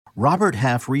Robert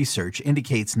Half research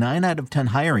indicates 9 out of 10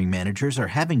 hiring managers are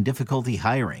having difficulty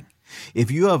hiring.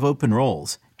 If you have open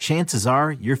roles, chances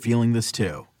are you're feeling this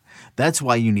too. That's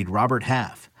why you need Robert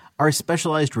Half. Our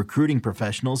specialized recruiting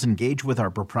professionals engage with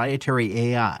our proprietary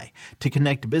AI to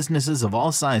connect businesses of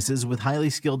all sizes with highly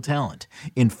skilled talent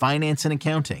in finance and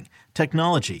accounting,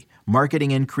 technology,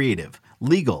 marketing and creative,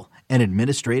 legal, and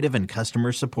administrative and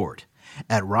customer support.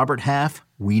 At Robert Half,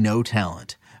 we know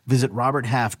talent. Visit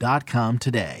roberthalf.com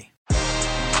today.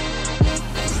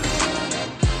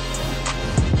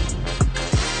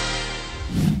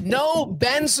 No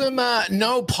Benzema,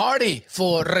 no party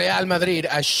for Real Madrid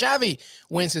as Xavi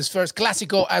wins his first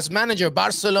Clásico as manager.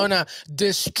 Barcelona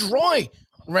destroy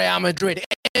Real Madrid,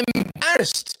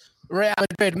 embarrassed Real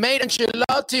Madrid, made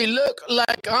Ancelotti look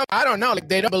like, I don't know, like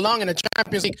they don't belong in a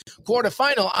Champions League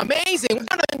quarterfinal. Amazing.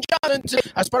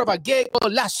 As part of our Qué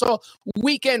Golazo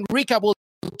weekend recap, we'll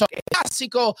talk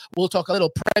Clásico, we'll talk a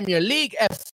little Premier League,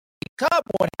 Cup,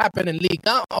 what happened in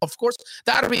Liga, of course,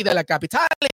 Derby de la Capitale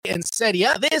and Serie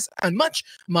A, this and much,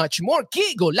 much more.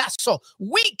 Qué Golazo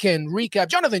weekend recap.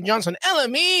 Jonathan Johnson,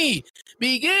 LME,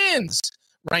 begins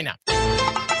right now.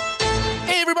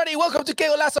 Hey, everybody, welcome to Qué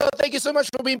Golazo. Thank you so much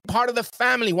for being part of the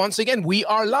family. Once again, we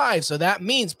are live, so that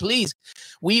means, please,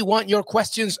 we want your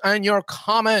questions and your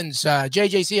comments.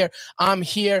 JJ's here. I'm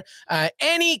here.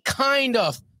 Any kind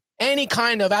of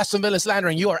Aston Villa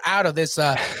slandering, you are out of this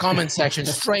comment section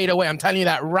straight away. I'm telling you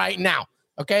that right now.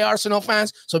 Okay, Arsenal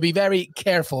fans, so be very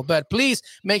careful. But please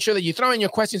make sure that you throw in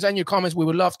your questions and your comments. We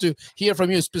would love to hear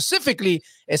from you specifically,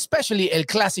 especially El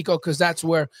Clásico, because that's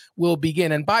where we'll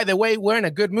begin. And by the way, we're in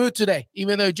a good mood today.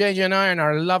 Even though JJ and I and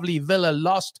our lovely Villa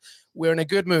lost, we're in a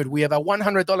good mood. We have a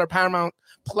 $100 Paramount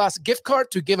Plus gift card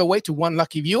to give away to one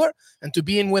lucky viewer. And to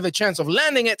be in with a chance of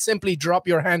landing it, simply drop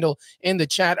your handle in the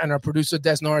chat, and our producer,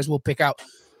 Des Norris, will pick out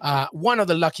one of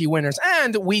the lucky winners.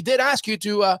 And we did ask you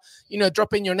to,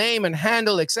 drop in your name and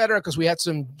handle, etc., because we had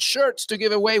some shirts to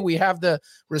give away. We have the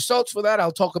results for that.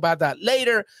 I'll talk about that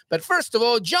later. But first of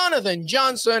all, Jonathan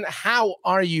Johnson, how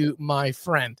are you, my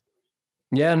friend?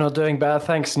 Yeah, not doing bad.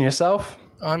 Thanks. And yourself?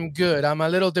 I'm good. I'm a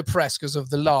little depressed because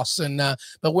of the loss,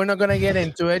 but we're not going to get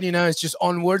into it. It's just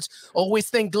onwards.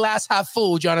 Always think glass half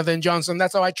full, Jonathan Johnson.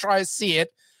 That's how I try to see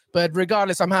it. But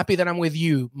regardless, I'm happy that I'm with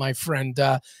you, my friend.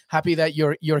 Happy that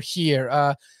you're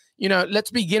here. Let's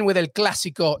begin with El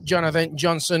Clásico, Jonathan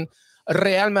Johnson.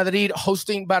 Real Madrid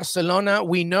hosting Barcelona.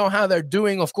 We know how they're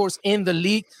doing, of course, in the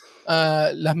league.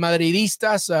 Las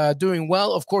Madridistas doing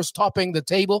well, of course, topping the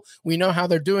table. We know how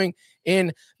they're doing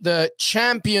in the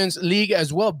Champions League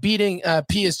as well, beating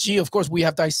PSG. Of course, we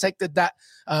have dissected that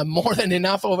more than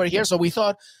enough over here. So we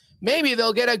thought maybe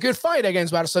they'll get a good fight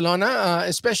against Barcelona,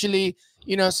 especially,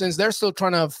 since they're still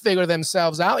trying to figure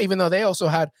themselves out, even though they also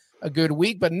had a good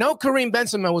week. But no Karim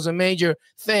Benzema was a major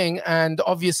thing. And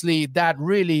obviously that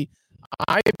really,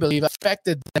 I believe,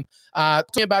 affected them.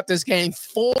 Talking about this game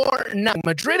for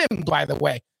Madrid, by the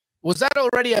way, was that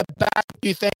already a bad, do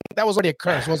you think? That was already a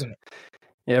curse, wasn't it?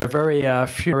 Yeah, very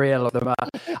furious of them.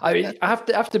 I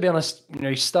have to be honest.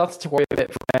 You started to worry a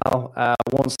bit for Real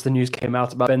once the news came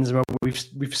out about Benzema.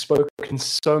 We've spoken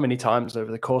so many times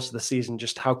over the course of the season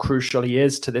just how crucial he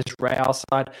is to this Real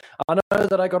side. I know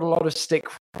that I got a lot of stick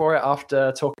for it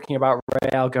after talking about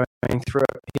Real going through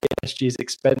at PSG's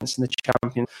expense in the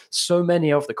Champions. So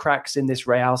many of the cracks in this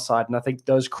Real side, and I think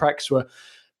those cracks were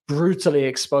brutally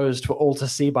exposed for all to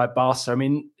see by Barca. I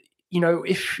mean,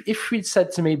 if you'd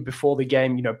said to me before the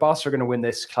game, Barca are going to win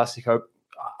this Clásico,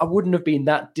 I wouldn't have been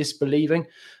that disbelieving.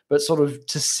 But sort of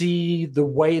to see the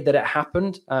way that it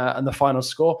happened and the final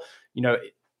score,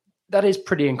 that is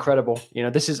pretty incredible.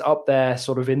 This is up there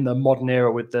sort of in the modern era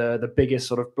with the biggest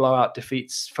sort of blowout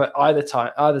defeats for either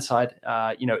side,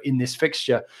 in this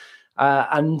fixture.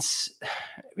 And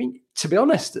I mean, to be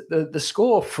honest, the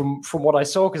score from what I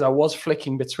saw, because I was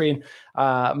flicking between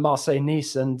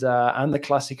Marseille-Nice and the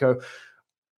Clásico,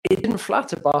 it didn't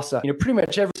flatter Barca. Pretty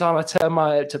much every time I turned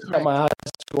my eyes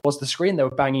towards the screen, they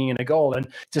were banging in a goal. And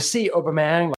to see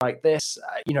Aubameyang like this,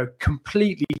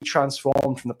 completely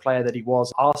transformed from the player that he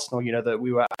was. Arsenal, that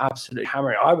we were absolutely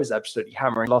hammering. I was absolutely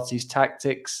hammering. Lotti's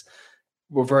tactics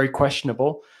were very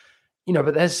questionable.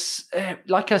 But there's,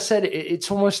 like I said, it's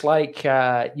almost like,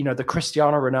 the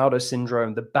Cristiano Ronaldo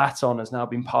syndrome. The baton has now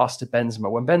been passed to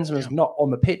Benzema. When Benzema's not on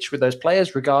the pitch with those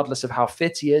players, regardless of how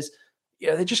fit he is,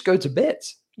 they just go to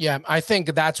bits. Yeah, I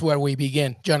think that's where we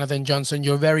begin, Jonathan Johnson,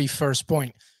 your very first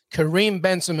point. Karim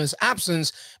Benzema's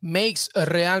absence makes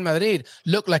Real Madrid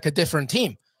look like a different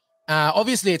team.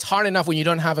 Obviously, it's hard enough when you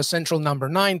don't have a central number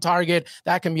 9 target.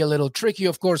 That can be a little tricky,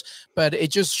 of course, but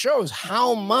it just shows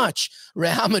how much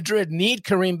Real Madrid need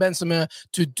Karim Benzema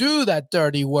to do that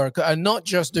dirty work, not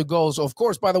just the goals. Of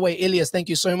course, by the way, Ilias, thank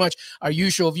you so much. Our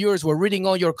usual viewers, we're reading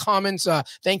all your comments.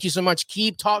 Thank you so much.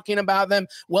 Keep talking about them.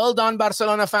 Well done,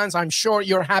 Barcelona fans. I'm sure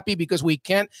you're happy because we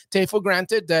can't take for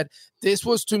granted that this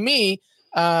was, to me,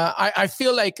 I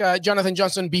feel like Jonathan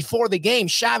Johnson, before the game,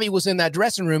 Xavi was in that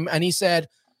dressing room and he said,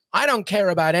 I don't care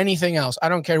about anything else. I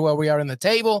don't care where we are in the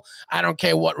table. I don't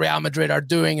care what Real Madrid are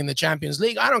doing in the Champions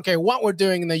League. I don't care what we're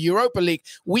doing in the Europa League.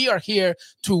 We are here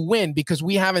to win because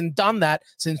we haven't done that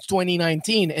since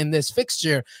 2019 in this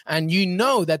fixture. And you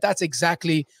know that that's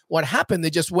exactly what happened. They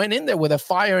just went in there with a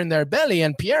fire in their belly.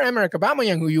 And Pierre-Emerick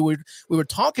Aubameyang, who we were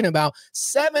talking about,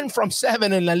 7 from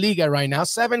 7 in La Liga right now,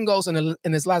 7 goals in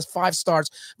his last 5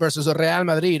 starts versus Real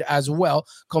Madrid as well,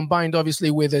 combined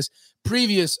obviously with his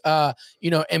previous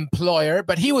employer,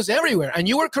 but he was everywhere. And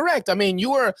you were correct. I mean,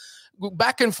 you were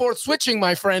back and forth switching,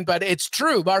 my friend, but it's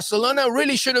true. Barcelona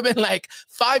really should have been like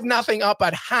 5-0 up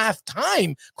at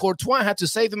halftime. Courtois had to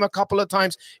save them a couple of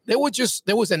times. There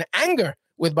was an anger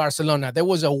with Barcelona. There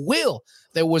was a will,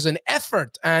 there was an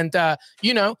effort, and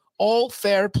all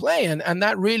fair play. And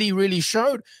that really, really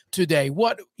showed today.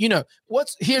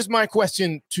 Here's my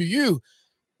question to you.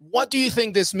 What do you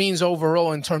think this means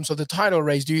overall in terms of the title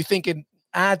race? Do you think it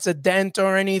adds a dent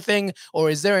or anything? Or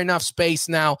is there enough space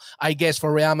now, I guess,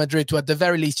 for Real Madrid to at the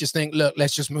very least just think, look,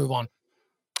 let's just move on?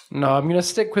 No, I'm going to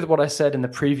stick with what I said in the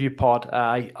preview pod.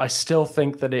 I still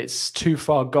think that it's too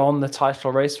far gone, the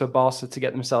title race, for Barca to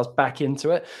get themselves back into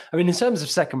it. I mean, in terms of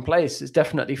second place, it's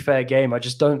definitely fair game. I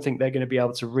just don't think they're going to be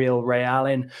able to reel Real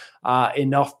in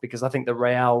enough, because I think the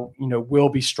Real, will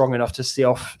be strong enough to see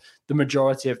off the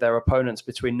majority of their opponents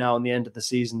between now and the end of the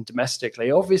season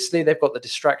domestically. Obviously, they've got the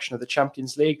distraction of the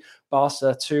Champions League,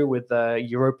 Barca too with the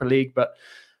Europa League, but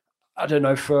I don't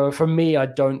know. For me, I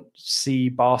don't see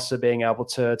Barca being able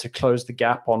to close the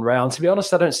gap on Real. And to be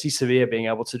honest, I don't see Sevilla being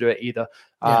able to do it either.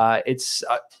 Yeah.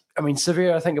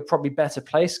 Sevilla, I think, are probably better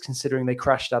placed considering they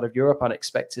crashed out of Europe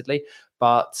unexpectedly.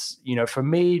 But, for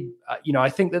me, I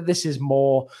think that this is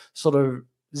more sort of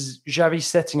Xavi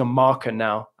setting a marker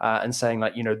now and saying,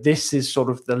 like, this is sort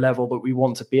of the level that we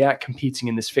want to be at, competing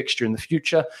in this fixture in the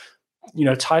future.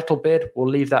 Title bid, we'll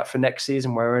leave that for next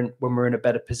season when we're in a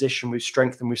better position. We've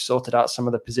strengthened, we've sorted out some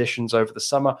of the positions over the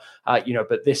summer,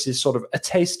 but this is sort of a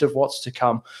taste of what's to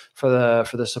come for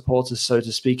the supporters, so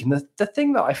to speak. And the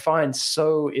thing that I find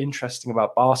so interesting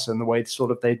about Barca and the way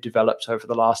sort of they've developed over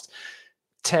the last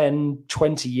 10,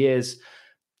 20 years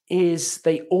is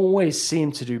they always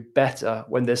seem to do better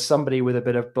when there's somebody with a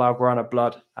bit of Blaugrana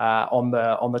blood on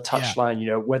the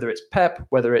touchline. Whether it's Pep,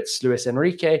 whether it's Luis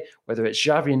Enrique, whether it's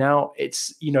Xavi now,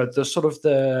 it's the sort of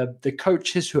the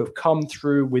coaches who have come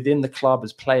through within the club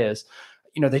as players.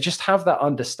 They just have that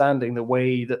understanding, the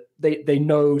way that they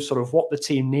know sort of what the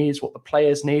team needs, what the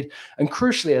players need. And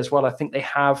crucially as well, I think they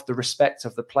have the respect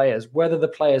of the players, whether the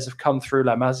players have come through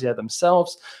La Masia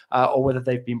themselves or whether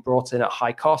they've been brought in at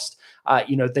high cost.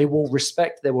 They will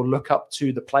respect, they will look up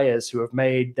to the players who have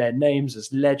made their names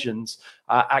as legends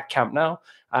at Camp Nou.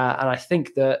 And I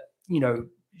think that,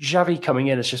 Xavi coming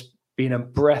in has just been a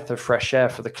breath of fresh air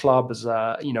for the club as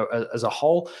a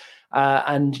whole.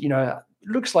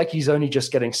 Looks like he's only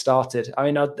just getting started. I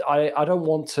mean, I don't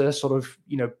want to sort of,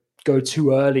 go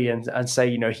too early and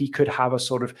say, he could have a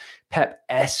sort of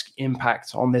Pep-esque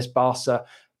impact on this Barca.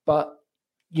 But,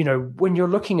 when you're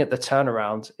looking at the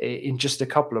turnaround in just a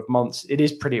couple of months, it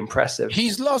is pretty impressive.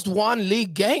 He's lost 1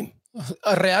 league game,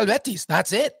 Real Betis.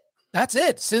 That's it.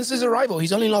 Since his arrival,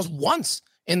 he's only lost once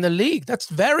in the league. That's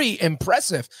very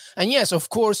impressive. And yes, of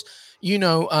course,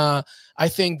 I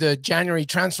think the January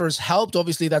transfers helped.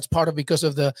 Obviously, that's because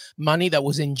of the money that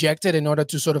was injected in order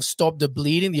to sort of stop the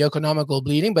bleeding, the economical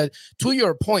bleeding. But to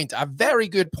your point, a very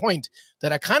good point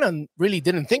that I kind of really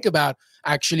didn't think about,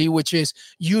 actually, which is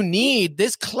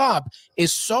this club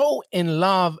is so in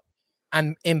love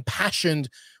and impassioned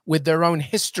with their own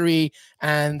history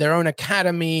and their own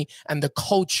academy and the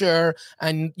culture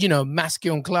and,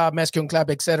 Masculine Club,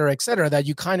 et cetera, that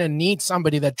you kind of need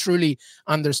somebody that truly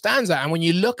understands that. And when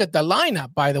you look at the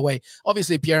lineup, by the way,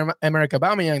 obviously Pierre-Emerick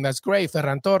Aubameyang, that's great.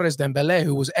 Ferran Torres, Dembélé,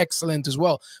 who was excellent as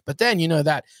well. But then,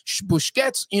 that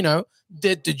Busquets,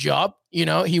 did the job.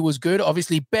 He was good.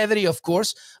 Obviously, Pedri, of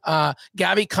course.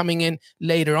 Gavi coming in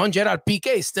later on. Gerard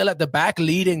Piqué is still at the back,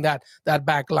 leading that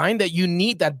back line. That you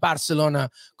need that Barcelona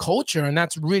culture, and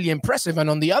that's really impressive. And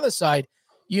on the other side,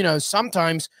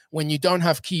 sometimes when you don't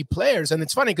have key players, and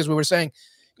it's funny because we were saying,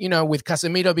 with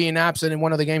Casemiro being absent in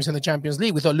one of the games in the Champions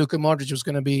League, we thought Luka Modric was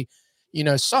going to be,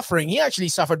 suffering. He actually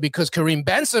suffered because Karim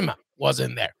Benzema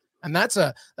wasn't there. And that's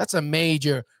a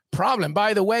major problem.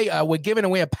 By the way, we're giving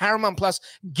away a Paramount Plus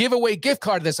giveaway gift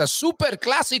card. There's a Super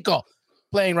Clásico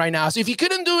playing right now. So if you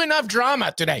couldn't do enough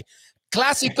drama today,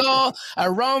 Clásico,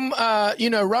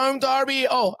 Rome Derby.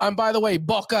 Oh, and by the way,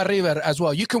 Boca River as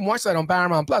well. You can watch that on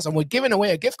Paramount Plus, and we're giving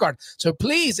away a gift card. So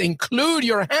please include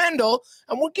your handle,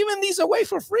 and we're giving these away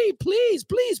for free. Please,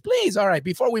 please, please. All right,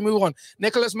 before we move on,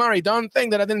 Nicholas Murray, don't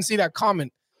think that I didn't see that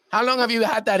comment. How long have you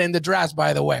had that in the drafts,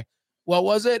 by the way? What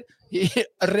was it?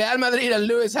 Real Madrid and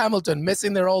Lewis Hamilton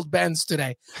missing their old Benz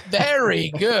today.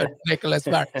 Very good, Nicholas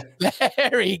Murray.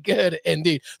 Very good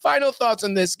indeed. Final thoughts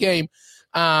on this game.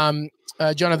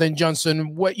 Jonathan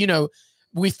Johnson,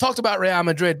 we've talked about Real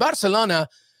Madrid. Barcelona,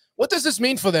 what does this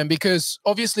mean for them? Because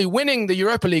obviously winning the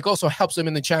Europa League also helps them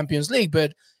in the Champions League,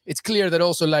 but it's clear that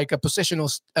also like a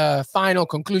positional final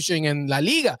conclusion in La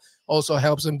Liga also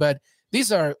helps them. But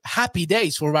these are happy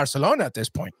days for Barcelona at this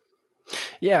point.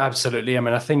 Yeah, absolutely. I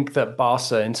mean, I think that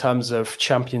Barca, in terms of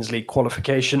Champions League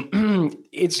qualification,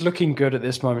 it's looking good at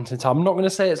this moment in time. I'm not going to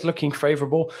say it's looking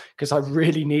favourable because I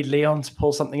really need Lyon to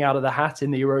pull something out of the hat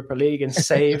in the Europa League and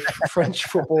save French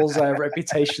football's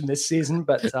reputation this season.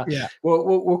 But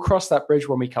we'll cross that bridge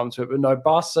when we come to it. But no,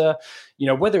 Barca,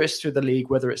 whether it's through the league,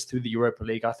 whether it's through the Europa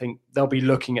League, I think they'll be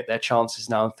looking at their chances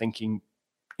now and thinking,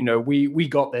 we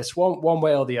got this one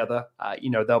way or the other.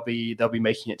 They'll be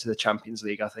making it to the Champions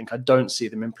League. I think I don't see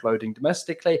them imploding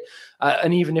domestically,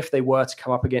 and even if they were to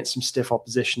come up against some stiff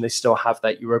opposition, they still have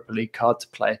that Europa League card to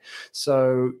play.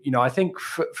 So I think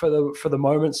for the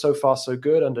moment, so far so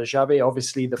good under Xavi.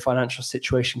 Obviously, the financial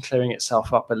situation clearing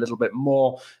itself up a little bit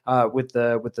more with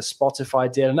the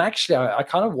Spotify deal. And actually, I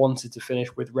kind of wanted to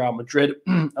finish with Real Madrid,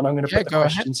 and I'm going to put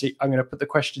the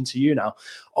question to you now.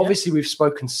 Obviously, we've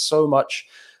spoken so much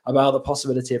about the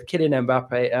possibility of Kylian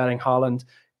Mbappe, Erling Haaland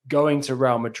going to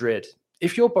Real Madrid.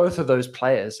 If you're both of those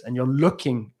players and you're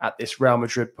looking at this Real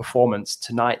Madrid performance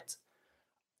tonight,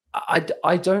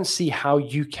 I don't see how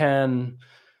you can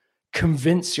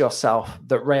convince yourself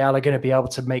that Real are going to be able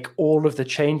to make all of the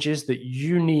changes that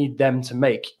you need them to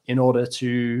make in order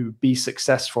to be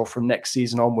successful from next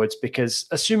season onwards. Because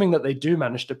assuming that they do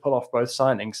manage to pull off both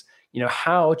signings,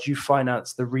 how do you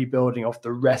finance the rebuilding of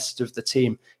the rest of the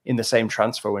team in the same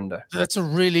transfer window? That's a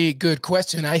really good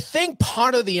question. I think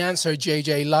part of the answer,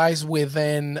 JJ, lies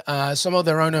within some of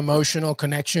their own emotional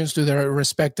connections to their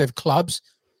respective clubs.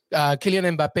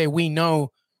 Kylian Mbappe, we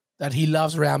know that he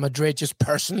loves Real Madrid just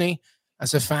personally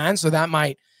as a fan, so that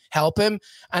might help him.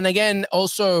 And again,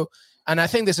 also, and I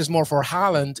think this is more for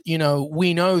Haaland,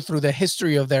 we know through the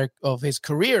history of his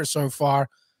career so far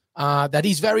that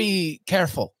he's very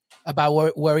careful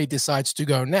about where he decides to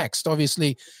go next.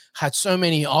 Obviously, had so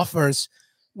many offers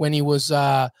when he was,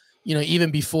 even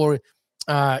before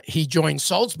he joined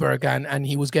Salzburg, and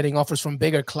he was getting offers from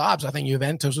bigger clubs. I think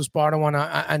Juventus was part of one,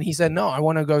 and he said, no, I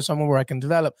want to go somewhere where I can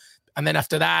develop. And then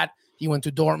after that, he went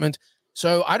to Dortmund.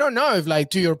 So I don't know if, like,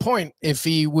 to your point, if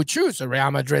he would choose a Real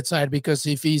Madrid side, because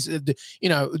if he's,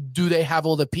 do they have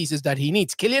all the pieces that he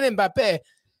needs? Kylian Mbappe,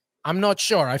 I'm not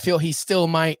sure. I feel he still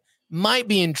might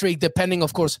be intrigued, depending,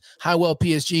 of course, how well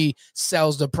PSG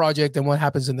sells the project and what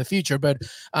happens in the future. But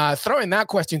throwing that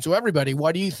question to everybody,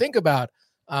 what do you think about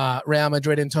Real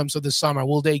Madrid in terms of the summer?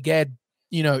 Will they get,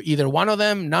 either one of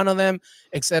them, none of them,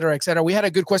 et cetera, et cetera? We had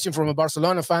a good question from a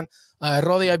Barcelona fan.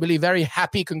 Rodi, I believe, very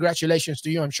happy. Congratulations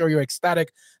to you. I'm sure you're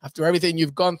ecstatic after everything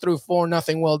you've gone through.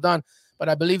 4-0, well done. But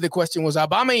I believe the question was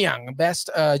Aubameyang, best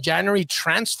January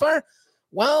transfer?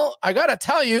 Well, I got to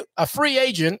tell you, a free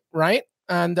agent, right?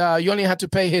 And you only had to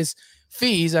pay his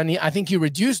fees, and I think you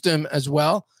reduced them as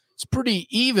well. It's pretty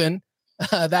even,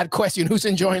 that question, who's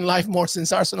enjoying life more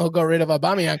since Arsenal got rid of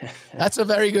Aubameyang? That's a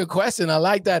very good question. I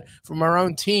like that from our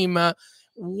own team.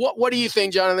 What do you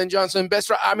think, Jonathan Johnson?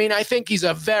 I think he's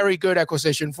a very good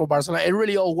acquisition for Barcelona. It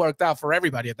really all worked out for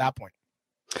everybody at that point.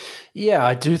 Yeah,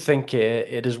 I do think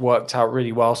it has worked out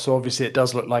really well. So obviously it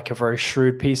does look like a very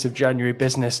shrewd piece of January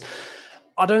business.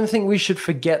 I don't think we should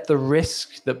forget the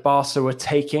risk that Barca were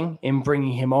taking in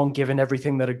bringing him on, given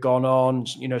everything that had gone on,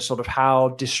 sort of how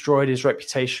destroyed his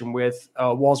reputation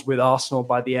was with Arsenal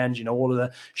by the end, all of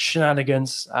the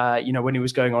shenanigans, when he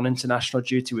was going on international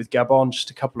duty with Gabon just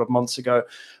a couple of months ago.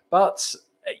 But,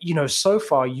 so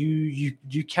far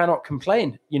you cannot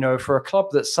complain, for a club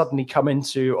that's suddenly come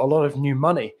into a lot of new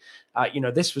money.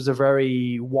 This was a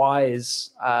very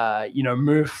wise,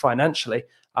 move financially.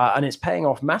 And it's paying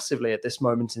off massively at this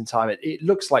moment in time. It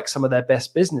looks like some of their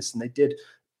best business, and they did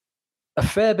a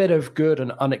fair bit of good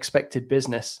and unexpected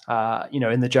business,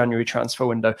 in the January transfer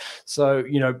window. So,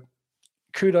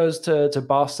 kudos to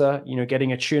Barca,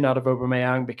 getting a tune out of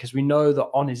Aubameyang, because we know that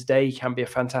on his day he can be a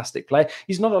fantastic player.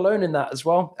 He's not alone in that as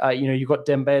well. You've got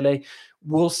Dembele.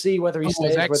 We'll see whether he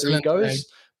stays, whether he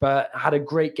goes, but had a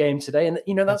great game today. And,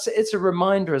 it's a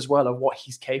reminder as well of what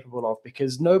he's capable of,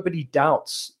 because nobody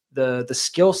doubts the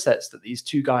skill sets that these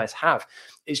two guys have.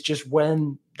 It's just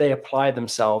when they apply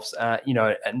themselves,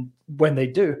 and when they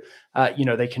do,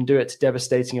 they can do it to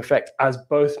devastating effect, as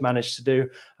both managed to do,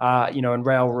 and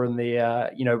Real were in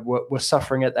the, were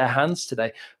suffering at their hands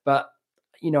today. But,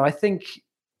 I think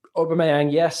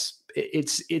Aubameyang, yes,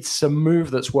 it's a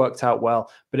move that's worked out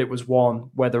well, but it was one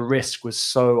where the risk was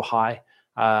so high,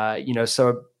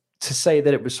 so to say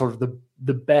that it was sort of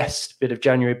the best bit of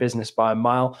January business by a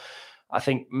mile, I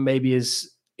think maybe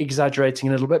is exaggerating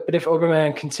a little bit. But if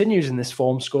Aubameyang continues in this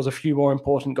form, scores a few more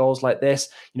important goals like this,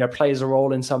 plays a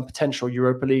role in some potential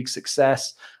Europa League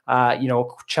success,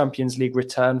 Champions League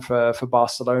return for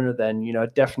Barcelona, then,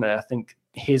 definitely I think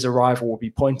his arrival will be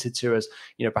pointed to as,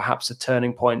 perhaps a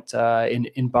turning point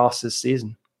in Barca's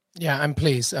season. Yeah, and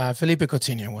please, Felipe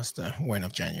Coutinho was the win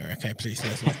of January. Okay, please,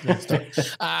 let's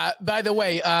start. By the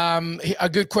way, a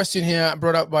good question here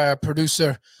brought up by our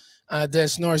producer, Des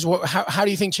Norris. How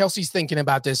do you think Chelsea's thinking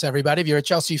about this, everybody? If you're a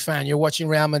Chelsea fan, you're watching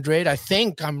Real Madrid. I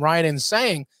think I'm right in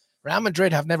saying Real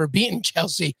Madrid have never beaten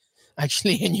Chelsea,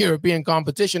 actually, in European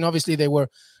competition. Obviously, they were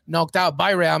knocked out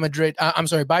by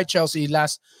by Chelsea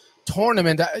last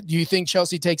tournament. Do you think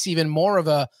Chelsea takes even more of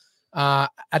a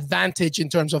advantage in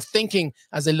terms of thinking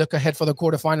as they look ahead for the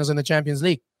quarterfinals in the Champions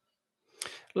League?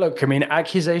 Look, I mean,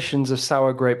 accusations of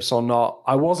sour grapes or not,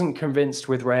 I wasn't convinced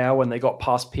with Real when they got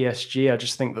past PSG. I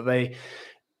just think that they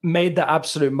made the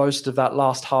absolute most of that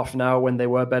last half an hour when they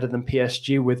were better than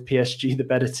PSG, with PSG the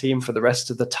better team for the rest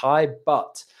of the tie.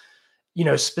 But,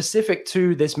 specific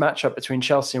to this matchup between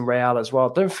Chelsea and Real as well,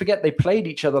 don't forget they played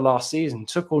each other last season.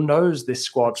 Tuchel knows this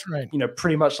squad, right,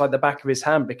 pretty much like the back of his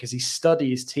hand, because he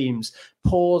studies teams,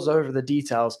 pores over the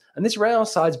details. And this Real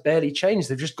side's barely changed.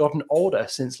 They've just gotten older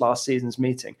since last season's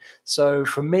meeting. So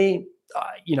for me,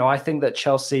 I think that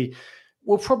Chelsea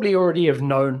will probably already have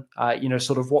known,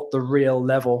 sort of what the real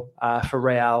level for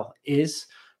Real is.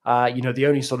 The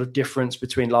only sort of difference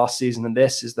between last season and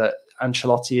this is that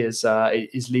Ancelotti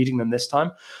is leading them this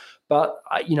time. But,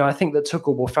 I think that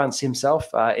Tuchel will fancy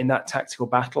himself in that tactical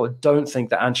battle. I don't think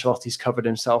that Ancelotti's covered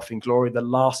himself in glory the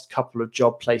last couple of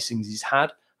job placings he's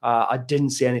had. I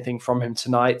didn't see anything from him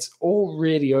tonight, or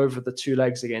really over the two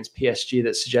legs against PSG,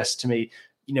 that suggests to me,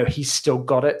 he's still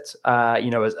got it,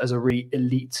 as a really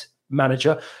elite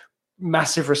manager.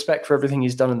 Massive respect for everything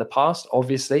he's done in the past,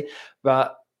 obviously.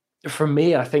 But for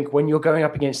me, I think when you're going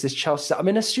up against this Chelsea,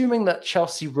 assuming that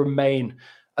Chelsea remain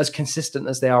as consistent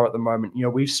as they are at the moment,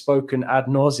 we've spoken ad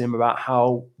nauseum about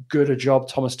how good a job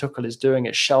Thomas Tuchel is doing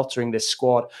at sheltering this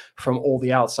squad from all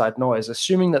the outside noise.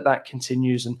 Assuming that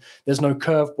continues and there's no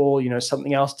curveball,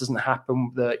 something else doesn't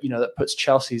happen that puts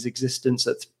Chelsea's existence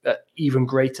at even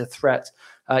greater threat,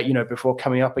 before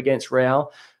coming up against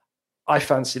Real, I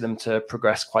fancy them to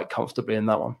progress quite comfortably in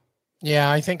that one.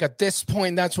 Yeah, I think at this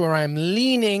point, that's where I'm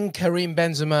leaning, Karim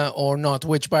Benzema or not,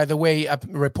 which, by the way,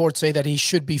 reports say that he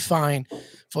should be fine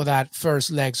for that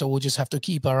first leg. So we'll just have to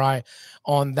keep our eye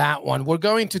on that one. We're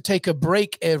going to take a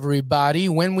break, everybody.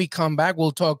 When we come back,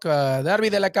 we'll talk Derby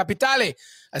de la Capitale,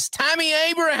 as Tammy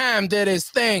Abraham did his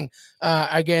thing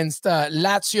against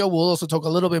Lazio. We'll also talk a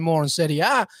little bit more on Serie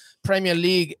A, Premier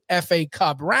League, FA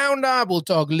Cup roundup. We'll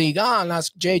talk Liga and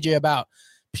ask JJ about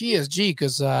PSG,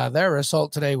 because their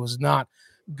result today was not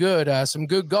good. Some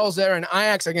good goals there in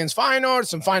Ajax against Feyenoord,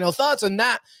 some final thoughts, and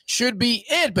that should be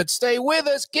it. But stay with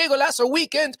us. Que Golazo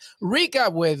Weekend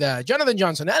recap with Jonathan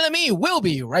Johnson. LME will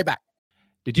be right back.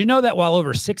 Did you know that while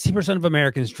over 60% of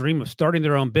Americans dream of starting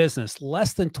their own business,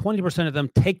 less than 20% of them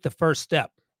take the first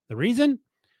step? The reason?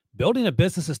 Building a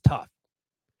business is tough.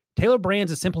 Taylor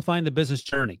Brands is simplifying the business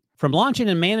journey. From launching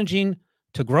and managing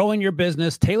to growing your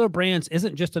business, Taylor Brands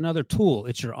isn't just another tool.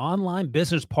 It's your online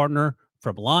business partner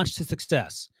from launch to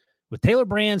success. With Taylor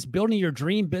Brands, building your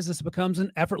dream business becomes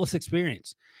an effortless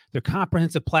experience. Their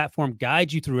comprehensive platform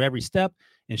guides you through every step,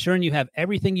 ensuring you have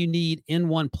everything you need in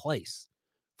one place.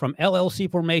 From LLC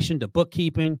formation to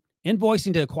bookkeeping,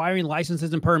 invoicing to acquiring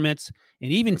licenses and permits, and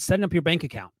even setting up your bank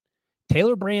account,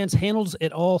 Taylor Brands handles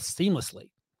it all seamlessly.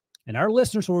 And our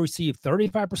listeners will receive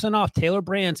 35% off Taylor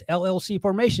Brands LLC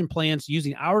formation plans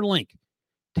using our link,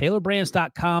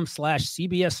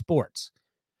 taylorbrands.com/CBS Sports.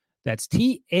 That's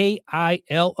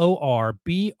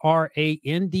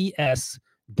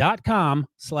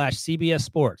TAILORBRANDS.com/CBS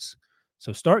Sports.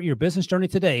 So start your business journey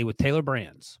today with Taylor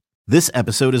Brands. This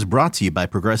episode is brought to you by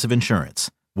Progressive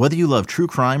Insurance. Whether you love true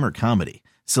crime or comedy,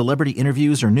 celebrity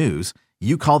interviews or news,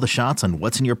 You call the shots on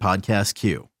what's in your podcast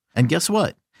queue. And guess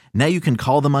what? Now you can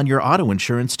call them on your auto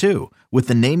insurance too with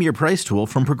the Name Your Price tool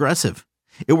from Progressive.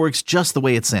 It works just the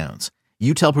way it sounds.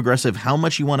 You tell Progressive how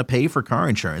much you want to pay for car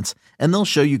insurance, and they'll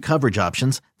show you coverage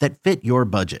options that fit your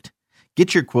budget.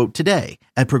 Get your quote today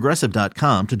at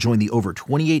Progressive.com to join the over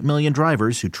 28 million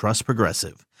drivers who trust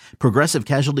Progressive. Progressive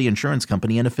Casualty Insurance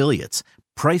Company and Affiliates.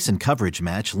 Price and coverage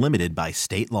match limited by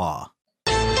state law.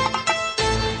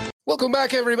 Welcome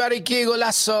back, everybody. Qué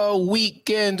Golazo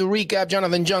Weekend Recap.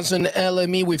 Jonathan Johnson,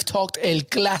 LME. We've talked El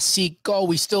Clásico.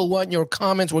 We still want your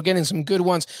comments. We're getting some good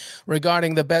ones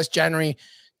regarding the best January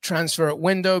transfer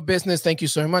window business. Thank you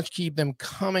so much. Keep them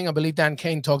coming. I believe Dan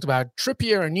Kane talked about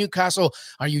Trippier and Newcastle.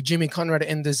 Are you Jimmy Conrad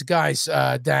in disguise,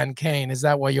 Dan Kane? Is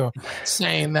that why you're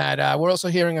saying that? We're also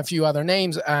hearing a few other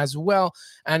names as well.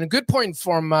 And a good point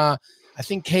from, I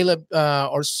think Caleb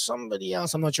or somebody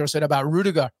else, I'm not sure, said about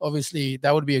Rudiger. Obviously,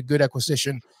 that would be a good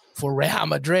acquisition for Real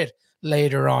Madrid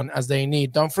later on as they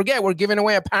need. Don't forget, we're giving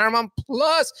away a Paramount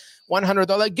Plus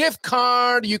 $100 gift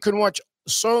card. You can watch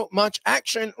so much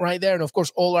action right there. And of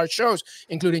course, all our shows,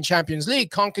 including Champions League,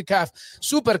 CONCACAF,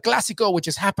 Super Clásico, which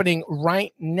is happening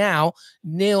right now,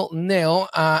 0-0,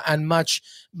 and much,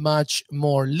 much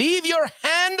more. Leave your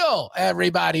handle,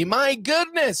 everybody. My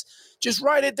goodness. Just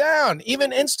write it down. Even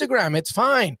Instagram, it's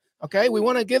fine. Okay, we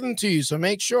want to give them to you. So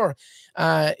make sure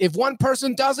if one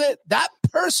person does it, that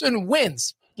person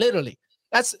wins. Literally.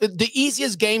 That's the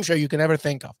easiest game show you can ever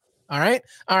think of. All right.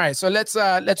 So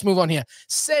let's move on here.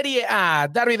 Serie A,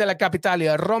 Derby de la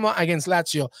Capitalia, Roma against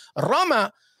Lazio.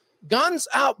 Roma, guns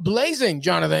out blazing,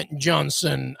 Jonathan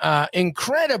Johnson.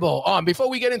 Incredible. Before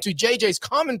we get into JJ's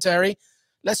commentary,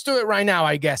 let's do it right now,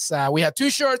 I guess. We have two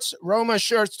shirts, Roma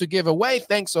shirts to give away.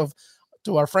 Thanks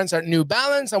to our friends at New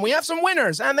Balance. And we have some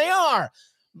winners, and they are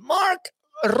Mark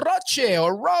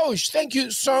Roche, thank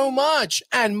you so much.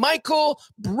 And Michael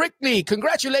Brickley,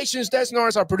 congratulations. Des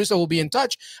Norris, our producer, will be in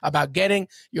touch about getting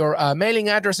your mailing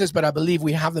addresses, but I believe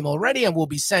we have them already, and we'll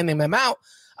be sending them out.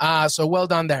 So well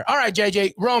done there. All right,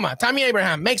 JJ, Roma. Tammy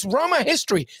Abraham makes Roma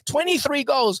history, 23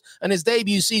 goals in his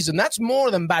debut season. That's more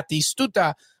than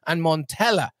Batistuta and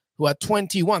Montella, who are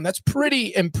 21. That's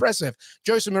pretty impressive.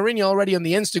 Jose Mourinho already on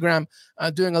the Instagram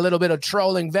doing a little bit of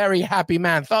trolling. Very happy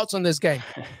man. Thoughts on this game?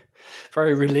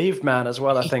 Very relieved man as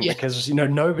well, I think, because,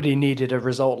 nobody needed a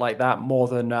result like that more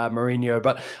than Mourinho.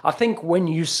 But I think when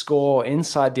you score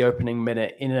inside the opening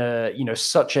minute in a,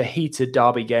 such a heated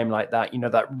derby game like that,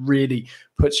 that really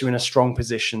puts you in a strong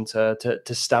position to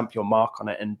stamp your mark on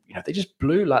it. And, they just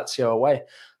blew Lazio away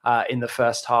in the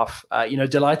first half.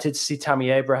 Delighted to see Tammy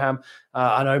Abraham.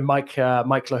 I know Mike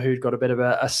Lahoud got a bit of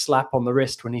a slap on the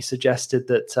wrist when he suggested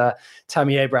that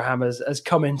Tammy Abraham has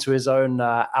come into his own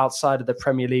outside of the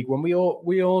Premier League, when we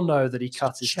all know that he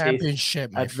cut his teeth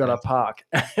at Villa Park.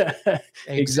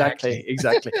 Exactly.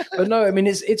 But no, I mean,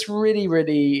 it's really,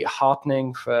 really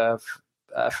heartening for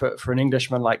an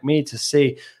Englishman like me to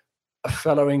see a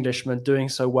fellow Englishman doing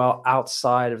so well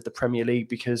outside of the Premier League,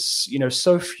 because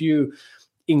so few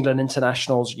England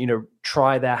internationals,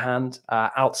 try their hand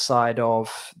outside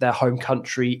of their home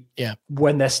country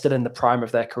when they're still in the prime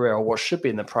of their career, or what should be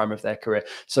in the prime of their career.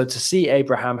 So to see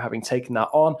Abraham having taken that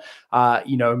on,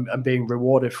 and being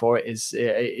rewarded for it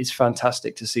is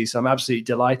fantastic to see. So I'm absolutely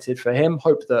delighted for him.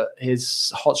 Hope that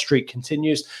his hot streak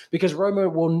continues, because Roma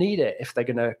will need it if they're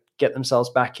going to get themselves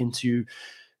back into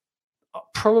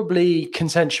probably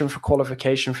contention for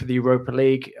qualification for the Europa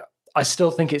League. I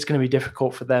still think it's going to be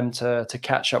difficult for them to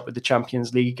catch up with the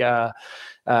Champions League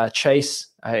chase.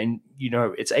 And,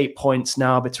 it's 8 points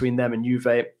now between them and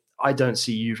Juve. I don't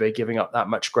see Juve giving up that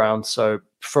much ground. So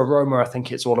for Roma, I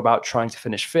think it's all about trying to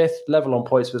finish fifth, level on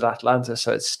points with Atalanta,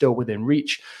 so it's still within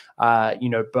reach.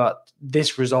 But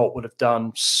this result would have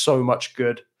done so much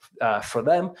good for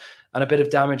them, and a bit of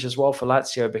damage as well for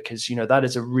Lazio, because, that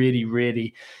is a really,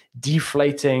 really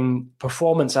deflating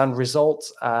performance and result.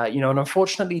 And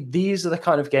unfortunately, these are the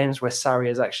kind of games where Sarri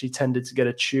has actually tended to get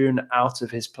a tune out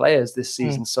of his players this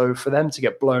season. So for them to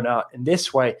get blown out in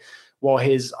this way, while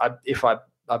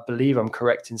I believe I'm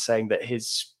correct in saying that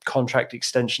his contract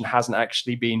extension hasn't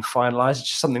actually been finalized, it's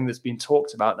just something that's been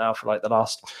talked about now for like the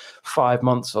last 5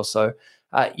 months or so.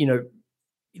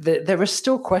 There are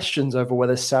still questions over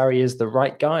whether Sarri is the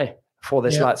right guy for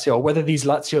this Lazio, or whether these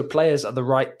Lazio players are the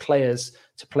right players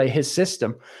to play his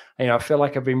system. I feel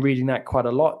like I've been reading that quite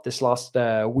a lot this last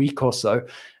week or so.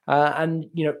 And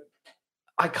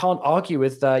I can't argue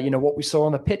with, what we saw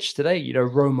on the pitch today.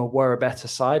 Roma were a better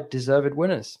side, deserved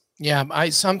winners. Yeah,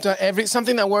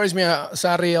 something that worries me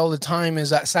Sarri all the time is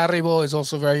that Sarri is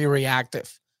also very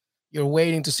reactive. You're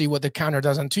waiting to see what the counter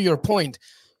does. And to your point,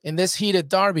 in this heated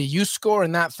derby, you score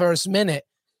in that first minute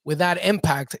with that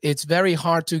impact, it's very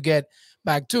hard to get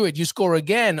back to it. You score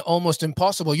again, almost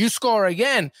impossible. You score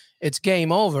again, it's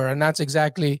game over. And that's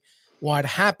exactly what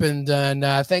happened. And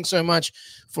thanks so much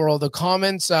for all the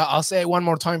comments. I'll say it one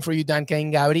more time for you, Dan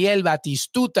Kane. Gabriel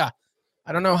Batistuta.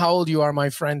 I don't know how old you are, my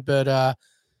friend, but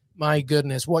my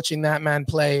goodness, watching that man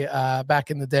play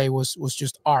back in the day was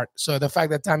just art. So the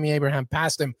fact that Tammy Abraham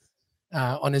passed him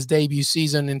on his debut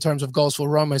season in terms of goals for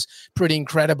Roma is pretty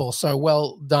incredible. So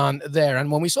well done there.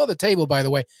 And when we saw the table, by the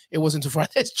way, it wasn't too far.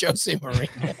 It's Jose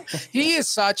Mourinho. He is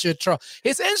such a troll.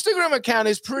 His Instagram account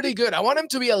is pretty good. I want him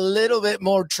to be a little bit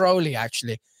more trolly,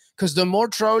 actually, because the more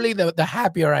trolly, the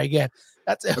happier I get.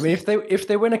 That's it. I mean, if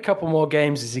they win a couple more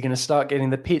games, is he going to start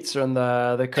getting the pizza and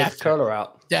the Coca-Cola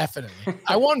out? Definitely.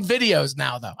 I want videos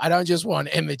now, though. I don't just want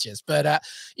images. But,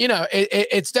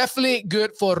 it's definitely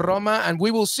good for Roma, and we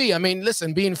will see. I mean,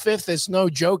 listen, being fifth is no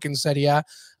joke in Serie A.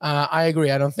 I agree.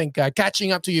 I don't think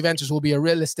catching up to Juventus will be a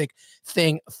realistic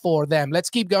thing for them. Let's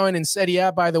keep going in Serie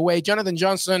A, by the way. Jonathan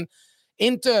Johnson,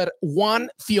 Inter 1,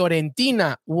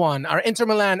 Fiorentina 1. Are Inter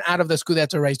Milan out of the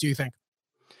Scudetto race, do you think?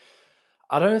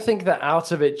 I don't think they're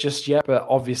out of it just yet, but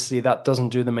obviously that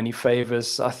doesn't do them any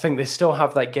favors. I think they still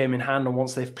have that game in hand, and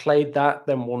once they've played that,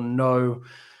 then we'll know,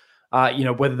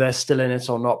 whether they're still in it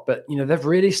or not. But, they've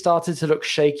really started to look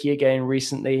shaky again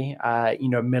recently.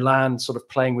 Milan sort of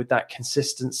playing with that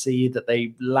consistency that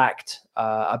they lacked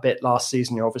a bit last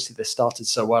season. Obviously, they started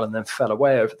so well and then fell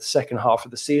away over the second half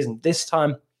of the season. This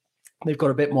time, they've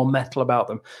got a bit more metal about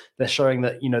them. They're showing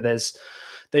that,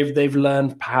 They've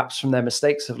learned perhaps from their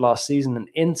mistakes of last season. And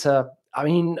Inter, I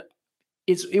mean,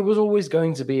 it was always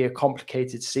going to be a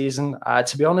complicated season.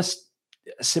 To be honest,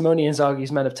 Simone Inzaghi's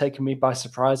men have taken me by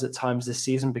surprise at times this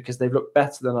season because they've looked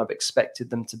better than I've expected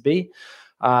them to be.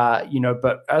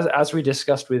 But as we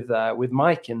discussed with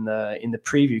Mike in the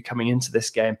preview coming into this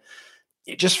game,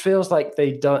 it just feels like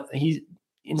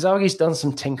Inzaghi's done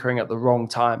some tinkering at the wrong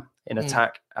time in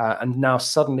attack, and now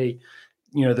suddenly,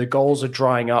 the goals are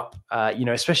drying up,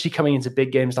 especially coming into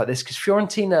big games like this, because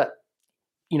Fiorentina,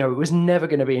 it was never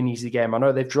going to be an easy game. I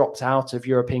know they've dropped out of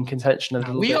European contention a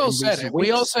little bit. We all said it.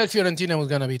 We all said Fiorentina was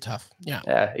going to be tough.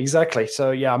 Yeah, exactly.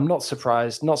 So, I'm not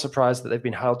surprised that they've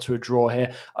been held to a draw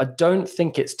here. I don't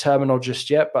think it's terminal just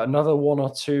yet, but another one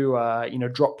or two,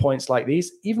 drop points like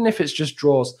these, even if it's just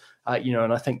draws,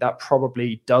 and I think that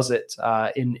probably does it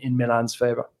in Milan's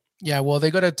favor. Yeah, well, they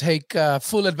got to take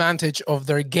full advantage of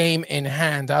their game in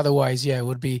hand. Otherwise, it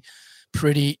would be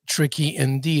pretty tricky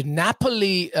indeed.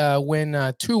 Napoli win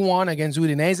 2-1 against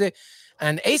Udinese.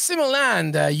 And AC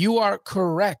Milan, you are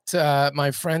correct,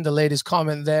 my friend. The latest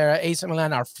comment there. AC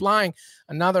Milan are flying.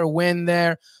 Another win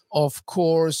there. Of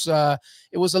course,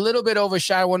 it was a little bit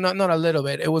overshadowed. Well, not a little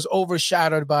bit. It was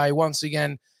overshadowed by, once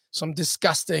again, some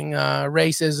disgusting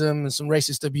racism and some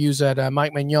racist abuse at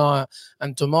Mike Maignan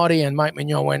and Tomori. And Mike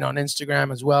Maignan went on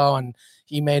Instagram as well, and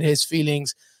he made his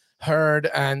feelings heard.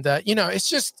 And, it's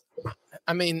just,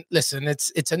 I mean, listen,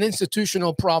 it's an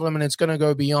institutional problem, and it's going to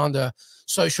go beyond a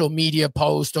social media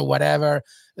post or whatever.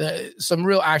 Some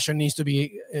real action needs to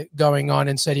be going on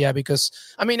in Serie A because,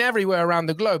 I mean, everywhere around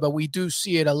the globe, but we do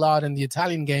see it a lot in the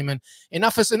Italian game. And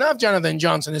enough is enough, Jonathan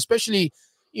Johnson, especially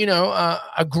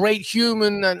a great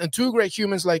human and two great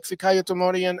humans like Fikayo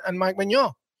Tomori and Mike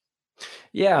Maignan.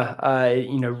 Yeah,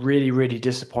 really, really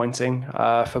disappointing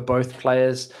for both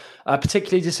players.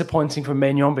 Particularly disappointing for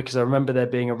Maignan because I remember there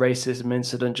being a racism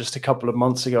incident just a couple of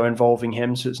months ago involving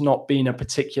him. So it's not been a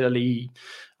particularly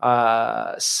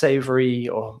savory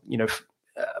or,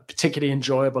 particularly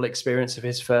enjoyable experience of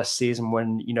his first season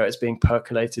when, it's being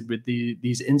percolated with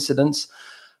these incidents.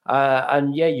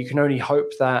 You can only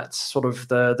hope that sort of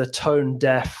the tone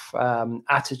deaf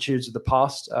attitudes of the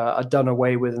past are done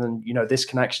away with, and this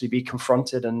can actually be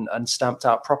confronted and stamped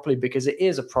out properly, because it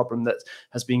is a problem that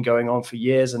has been going on for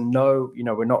years. And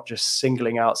we're not just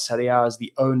singling out Serie A as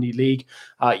the only league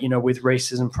with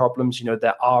racism problems.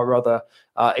 There are other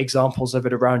examples of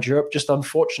it around Europe. Just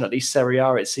unfortunately, Serie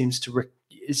A, it seems to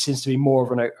be more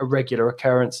of a regular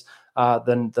occurrence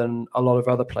than a lot of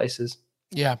other places.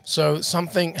 Yeah, so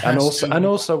something has and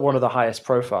also one of the highest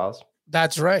profiles.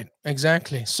 That's right,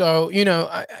 exactly. So we're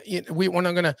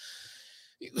not going to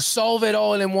solve it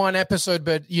all in one episode,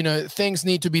 but things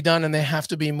need to be done, and they have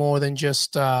to be more than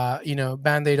just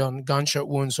band-aid on gunshot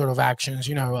wound sort of actions.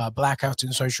 Blackouts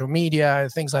in social media,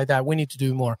 things like that. We need to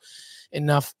do more.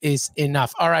 Enough is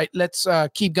enough. All right, let's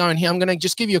keep going here. I'm going to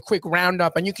just give you a quick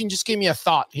roundup, and you can just give me a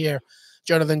thought here,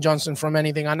 Jonathan Johnson, from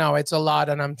anything. I know it's a lot,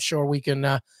 and I'm sure we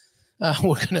can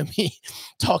we're going to be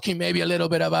talking maybe a little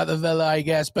bit about the Villa, I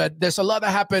guess. But there's a lot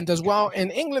that happened as well in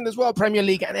England as well, Premier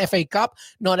League and FA Cup.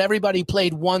 Not everybody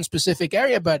played one specific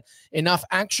area, but enough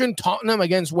action. Tottenham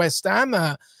against West Ham.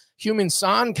 Heung-min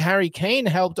Son, Harry Kane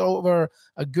helped over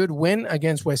a good win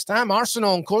against West Ham.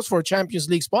 Arsenal on course for a Champions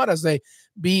League spot as they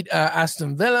beat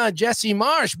Aston Villa. Jesse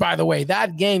Marsch, by the way,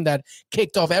 that game that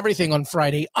kicked off everything on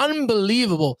Friday.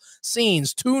 Unbelievable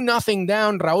scenes. 2-0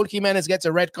 down. Raul Jimenez gets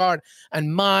a red card.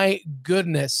 And my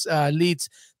goodness, Leeds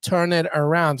turn it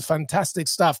around. Fantastic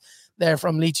stuff there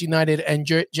from Leeds United and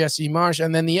Jesse Marsch.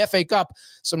 And then the FA Cup,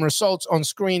 some results on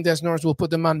screen. Des Norris will put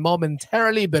them on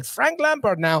momentarily, but Frank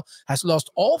Lampard now has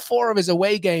lost all 4 of his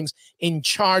away games in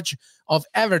charge of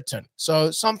Everton.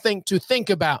 So something to think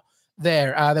about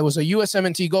there. There was a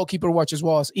USMNT goalkeeper watch as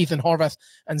well as Ethan Horvath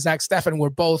and Zach Steffen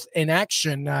were both in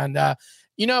action. And,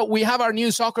 we have our new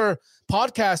soccer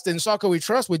podcast in Soccer We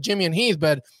Trust with Jimmy and Heath,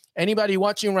 but anybody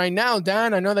watching right now,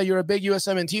 Dan, I know that you're a big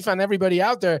USMNT fan, everybody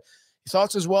out there,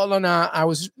 thoughts as well on, I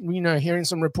was, hearing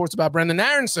some reports about Brendan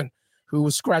Aronson, who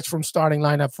was scratched from starting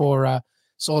lineup for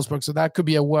Salzburg. So that could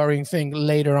be a worrying thing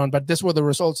later on. But this were the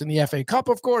results in the FA Cup,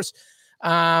 of course.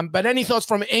 But any thoughts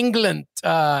from England,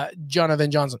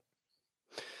 Jonathan Johnson?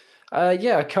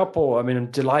 Yeah, a couple. I mean,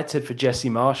 I'm delighted for Jesse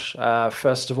Marsch.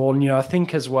 First of all, I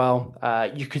think as well,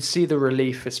 you could see the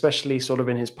relief, especially sort of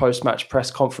in his post-match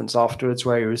press conference afterwards,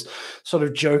 where he was sort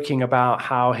of joking about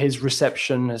how his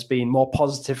reception has been more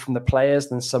positive from the players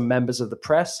than some members of the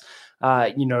press.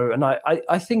 And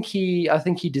I think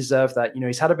he deserved that.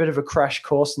 He's had a bit of a crash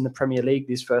course in the Premier League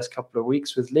these first couple of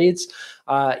weeks with Leeds,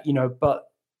 but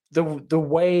the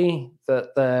way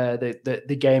that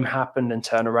the game happened and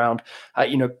turned around,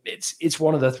 it's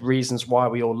one of the reasons why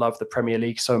we all love the Premier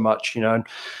League so much, and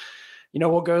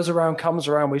what goes around comes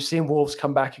around. We've seen Wolves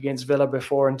come back against Villa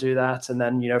before and do that, and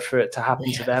then for it to happen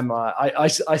to them, I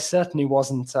certainly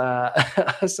wasn't. I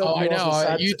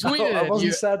know you tweeted. I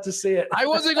wasn't sad to see it. I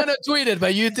wasn't going to tweet it,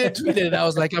 but you did tweet it. I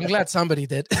was like, I'm glad somebody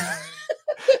did.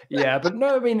 Yeah, but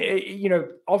no, I mean,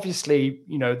 obviously,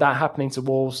 that happening to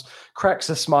Wolves cracks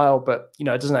a smile, but, it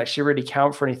doesn't actually really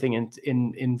count for anything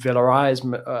in Villa eyes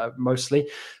mostly.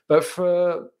 But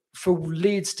for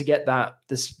Leeds to get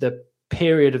the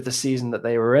period of the season that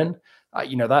they were in,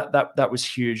 that was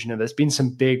huge. There's been some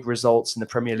big results in the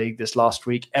Premier League this last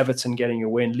week. Everton getting a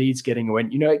win, Leeds getting a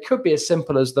win. It could be as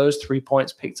simple as those 3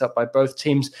 points picked up by both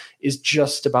teams is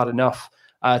just about enough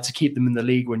to keep them in the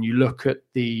league when you look at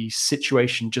the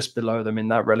situation just below them in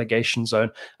that relegation zone.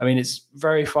 I mean, it's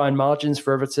very fine margins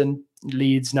for Everton.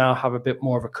 Leeds now have a bit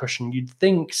more of a cushion. You'd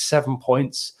think 7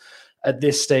 points at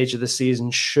this stage of the season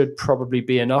should probably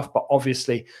be enough, but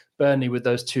obviously Burnley with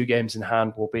those 2 games in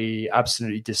hand will be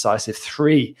absolutely decisive.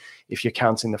 3 if you're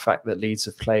counting the fact that Leeds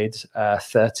have played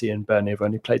 30 and Burnley have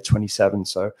only played 27.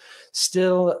 So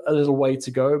still a little way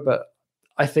to go, but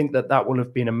I think that will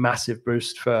have been a massive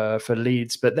boost for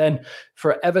Leeds. But then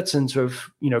for Everton to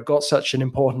have, got such an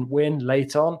important win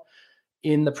late on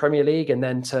in the Premier League and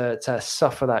then to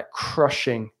suffer that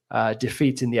crushing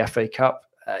defeat in the FA Cup,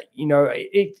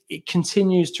 it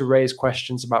continues to raise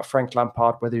questions about Frank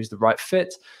Lampard, whether he's the right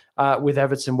fit with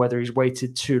Everton, whether he's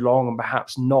waited too long and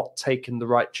perhaps not taken the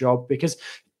right job. Because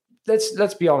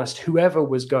let's be honest, whoever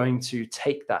was going to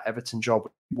take that Everton job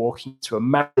walking to a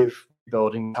massive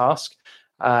building task,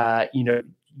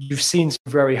 you've seen some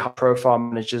very high-profile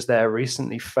managers there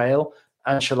recently fail.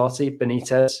 Ancelotti,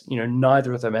 Benitez,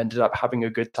 neither of them ended up having a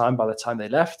good time by the time they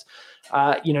left.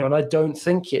 And I don't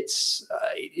think it's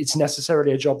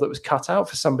necessarily a job that was cut out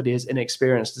for somebody as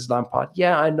inexperienced as Lampard.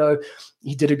 Yeah, I know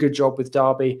he did a good job with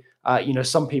Derby.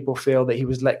 Some people feel that he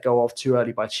was let go of too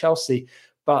early by Chelsea,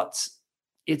 but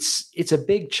it's a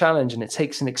big challenge, and it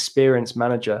takes an experienced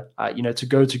manager, to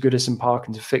go to Goodison Park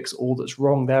and to fix all that's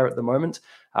wrong there at the moment.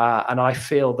 And I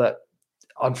feel that,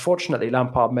 unfortunately,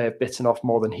 Lampard may have bitten off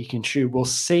more than he can chew. We'll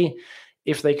see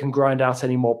if they can grind out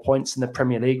any more points in the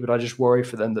Premier League, but I just worry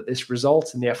for them that this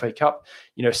result in the FA Cup,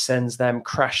 sends them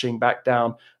crashing back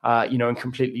down, and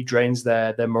completely drains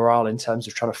their morale in terms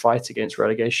of trying to fight against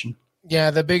relegation.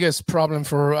 Yeah, the biggest problem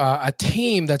for a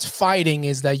team that's fighting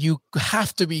is that you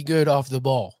have to be good off the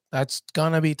ball. That's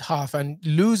going to be tough. And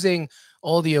losing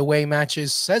all the away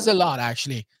matches says a lot,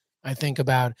 actually, I think,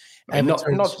 about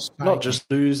not just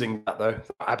losing that, though.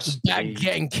 Absolutely.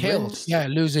 Getting killed. Yeah,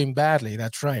 losing badly.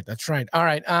 That's right. All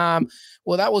right.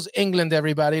 Well, that was England,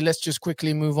 everybody. Let's just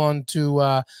quickly move on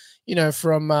to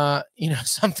from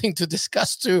something to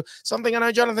discuss to something I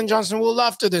know Jonathan Johnson will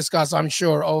love to discuss, I'm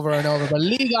sure, over and over. But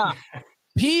Liga,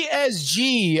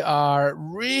 PSG are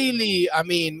really,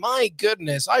 my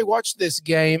goodness, I watched this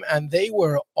game and they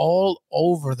were all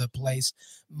over the place.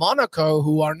 Monaco,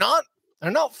 who are not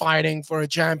They're not fighting for a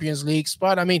Champions League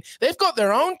spot. I mean, they've got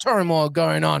their own turmoil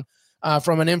going on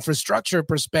from an infrastructure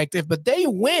perspective, but they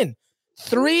win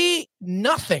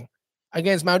 3-0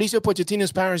 against Mauricio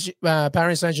Pochettino's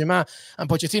Paris Saint-Germain. And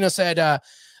Pochettino said,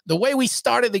 the way we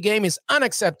started the game is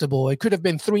unacceptable. It could have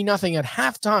been 3-0 at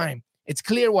halftime. It's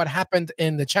clear what happened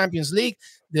in the Champions League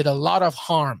did a lot of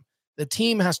harm. The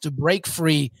team has to break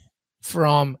free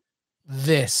from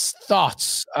this.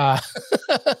 Thoughts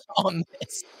on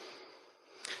this?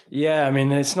 Yeah, I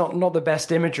mean, it's not the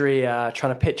best imagery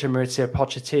trying to picture Mauricio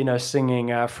Pochettino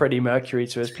singing Freddie Mercury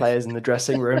to his players in the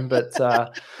dressing room. But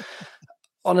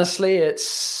honestly,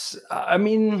 there's a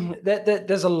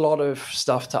lot of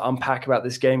stuff to unpack about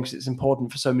this game because it's important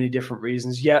for so many different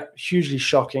reasons. Yeah, hugely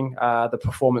shocking, the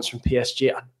performance from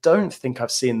PSG. I don't think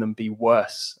I've seen them be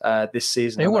worse this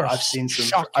season. I've seen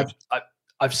some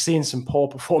I've seen some poor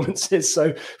performances.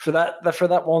 So for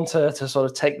that one to sort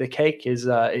of take the cake is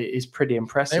pretty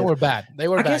impressive. They were bad.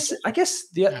 I guess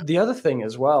the other thing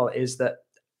as well is that,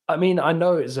 I mean, I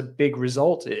know it's a big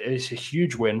result. It's a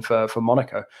huge win for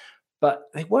Monaco, but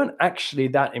they weren't actually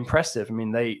that impressive. I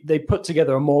mean, they put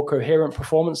together a more coherent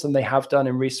performance than they have done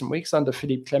in recent weeks under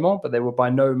Philippe Clement, but they were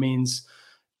by no means,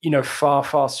 far,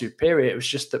 far superior. It was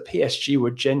just that PSG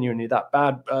were genuinely that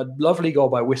bad. A lovely goal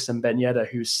by Wissam Ben Yedder,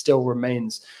 who still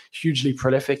remains hugely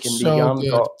prolific in Ligue 1.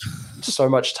 Got so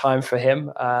much time for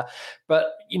him.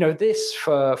 But, this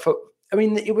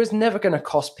it was never going to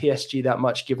cost PSG that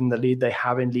much given the lead they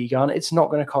have in Ligue 1. It's not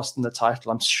going to cost them the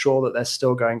title. I'm sure that they're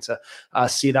still going to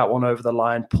see that one over the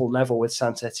line, pull level with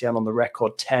Saint-Etienne on the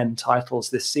record 10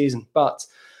 titles this season. But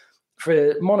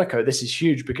for Monaco, this is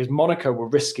huge because Monaco were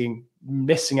risking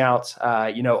missing out,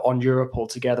 on Europe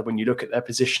altogether. When you look at their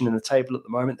position in the table at the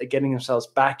moment, they're getting themselves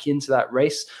back into that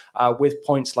race with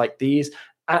points like these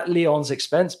at Lyon's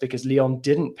expense because Lyon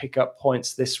didn't pick up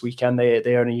points this weekend.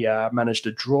 They only managed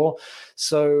a draw.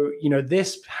 So,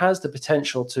 this has the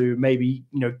potential to maybe,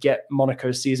 get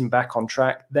Monaco's season back on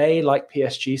track. They, like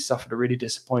PSG, suffered a really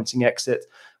disappointing exit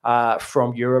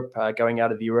from Europe, going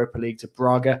out of the Europa League to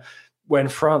Braga, when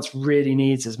France really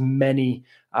needs as many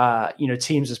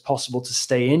teams as possible to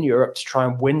stay in Europe to try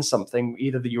and win something,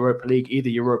 either the Europa League, either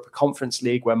Europa Conference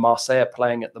League, where Marseille are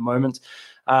playing at the moment,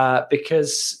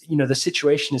 because, the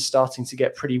situation is starting to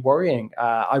get pretty worrying.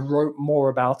 I wrote more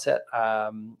about it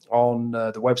on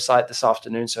the website this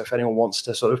afternoon, so if anyone wants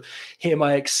to sort of hear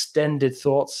my extended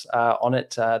thoughts on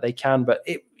it, they can, but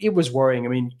it was worrying. I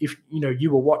mean, if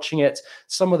you were watching it,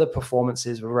 some of the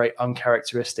performances were very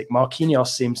uncharacteristic. Marquinhos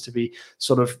seems to be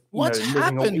sort of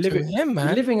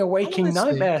living a waking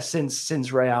nightmare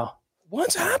since Real.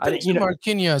 What's happened to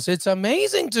Marquinhos? It's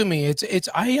amazing to me. It's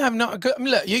I have not.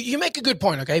 Look, you make a good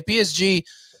point. Okay, PSG.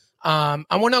 And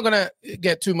we're not going to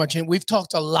get too much in. We've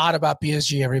talked a lot about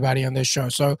PSG, everybody, on this show.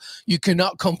 So you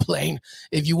cannot complain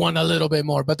if you want a little bit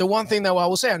more. But the one thing that I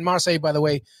will say, and Marseille, by the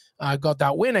way, got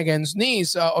that win against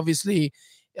Nice. Obviously,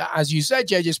 as you said,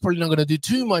 Judge, is probably not going to do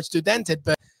too much to dent it.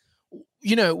 But,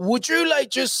 would you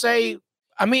just say,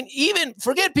 I mean, even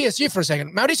forget PSG for a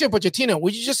second. Mauricio Pochettino,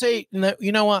 would you just say,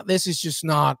 you know what, this is just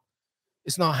not,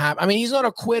 it's not happening. I mean, he's not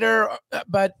a quitter,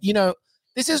 but,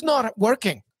 this is not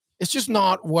working. It's just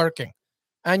not working.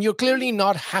 And you're clearly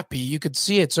not happy. You could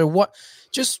see it. So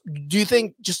do you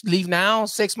think just leave now,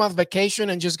 6-month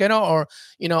vacation and just get out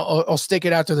or stick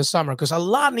it out to the summer? Because a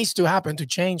lot needs to happen to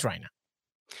change right now.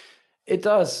 It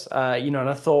does, and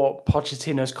I thought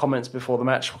Pochettino's comments before the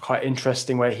match were quite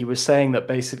interesting, where he was saying that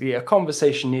basically a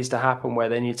conversation needs to happen where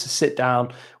they need to sit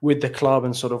down with the club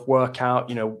and sort of work out,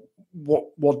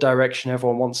 what direction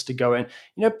everyone wants to go in.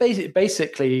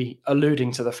 Basically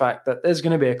alluding to the fact that there's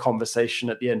going to be a conversation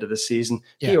at the end of the season.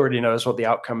 Yeah. He already knows what the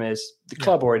outcome is. The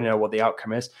club already know what the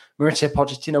outcome is. Mauricio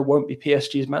Pochettino won't be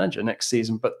PSG's manager next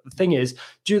season. But the thing is,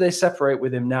 do they separate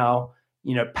with him now?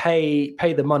 Pay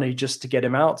the money just to get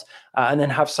him out, and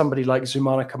then have somebody like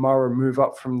Zoumana Kamara move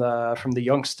up from the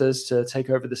youngsters to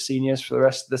take over the seniors for the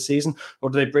rest of the season,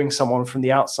 or do they bring someone from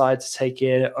the outside to take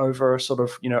it over, sort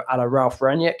of a la Ralf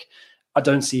Rangnick? I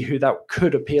don't see who that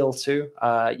could appeal to,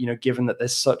 given that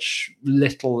there's such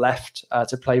little left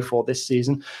to play for this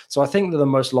season. So I think that the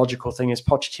most logical thing is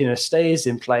Pochettino stays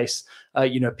in place.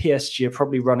 PSG are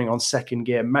probably running on second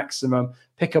gear maximum,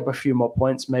 pick up a few more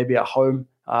points, maybe at home.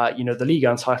 The Ligue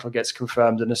 1 title gets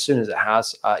confirmed, and as soon as it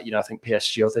has, I think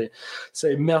PSG will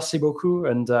say merci beaucoup,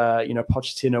 and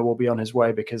Pochettino will be on his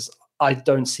way, because I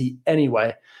don't see any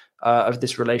way of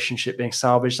this relationship being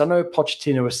salvaged. I know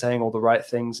Pochettino was saying all the right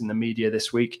things in the media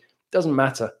this week. Doesn't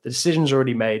matter. The decision's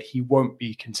already made. He won't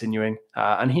be continuing,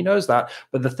 and he knows that.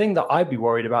 But the thing that I'd be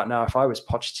worried about now if I was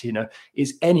Pochettino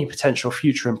is any potential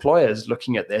future employers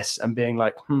looking at this and being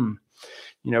like,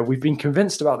 We've been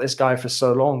convinced about this guy for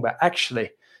so long, but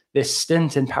actually this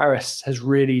stint in Paris has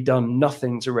really done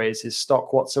nothing to raise his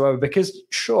stock whatsoever. Because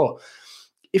sure,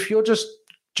 if you're just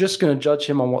going to judge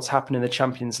him on what's happened in the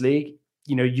Champions League,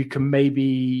 you can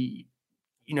maybe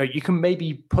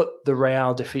put the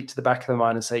Real defeat to the back of the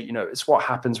mind and say, it's what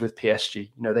happens with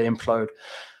PSG. They implode.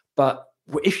 But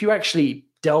if you actually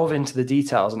delve into the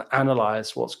details and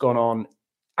analyze what's gone on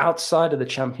outside of the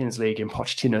Champions League in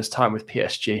Pochettino's time with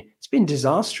PSG, it's been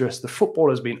disastrous. The football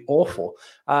has been awful.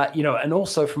 And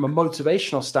also from a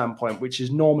motivational standpoint, which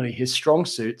is normally his strong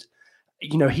suit,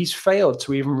 he's failed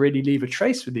to even really leave a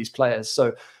trace with these players.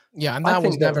 So yeah, and that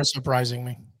was never surprising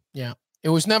me. Yeah, it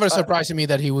was never surprising me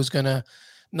that he was going to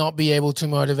not be able to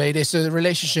motivate. It's a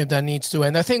relationship that needs to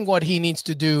end. I think what he needs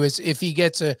to do is, if he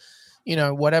gets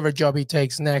whatever job he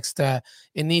takes next, it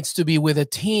needs to be with a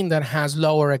team that has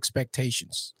lower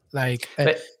expectations. Like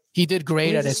he did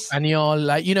great at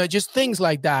Espanyol, just things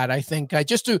like that. I think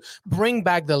just to bring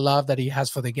back the love that he has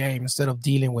for the game instead of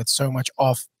dealing with so much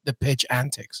off the pitch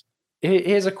antics.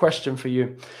 Here's a question for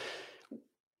you.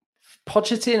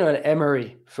 Pochettino and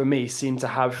Emery, for me, seem to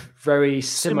have very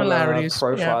similar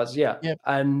profiles. Yeah.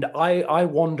 And I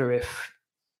wonder if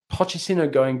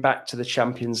Pochettino going back to the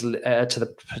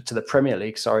to the Premier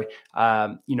League,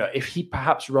 if he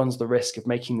perhaps runs the risk of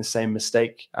making the same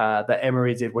mistake that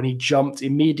Emery did when he jumped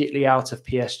immediately out of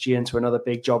PSG into another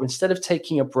big job, instead of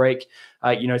taking a break,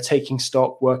 taking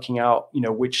stock, working out,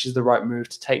 which is the right move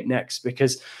to take next.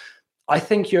 Because I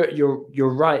think you're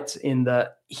right in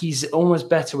that he's almost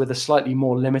better with a slightly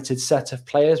more limited set of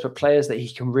players, but players that he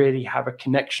can really have a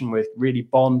connection with, really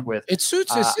bond with. It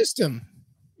suits his system.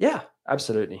 Yeah,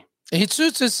 absolutely. It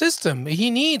suits his system.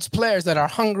 He needs players that are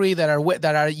hungry, that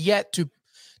are yet to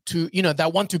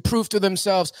that want to prove to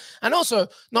themselves. And also,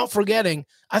 not forgetting,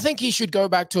 I think he should go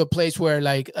back to a place where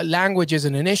like language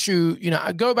isn't an issue.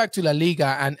 Go back to La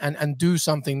Liga and do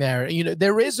something there.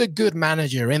 There is a good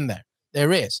manager in there.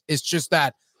 There is. It's just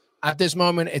that at this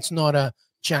moment, it's not a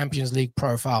Champions League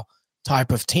profile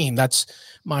type of team. That's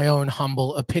my own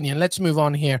humble opinion. Let's move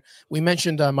on here. We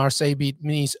mentioned Marseille beat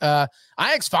Nice.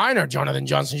 Ajax Feyenoord, Jonathan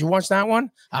Johnson. You watched that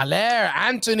one? Allaire,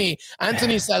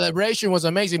 Anthony's celebration was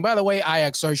amazing. By the way,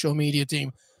 Ajax social media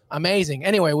team, amazing.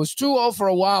 Anyway, it was 2-0 for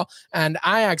a while, and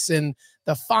Ajax in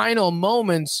the final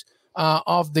moments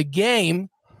of the game,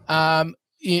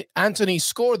 Anthony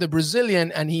scored, the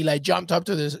Brazilian, and he jumped up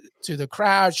to the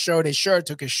crowd, showed his shirt,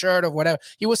 took his shirt off, whatever.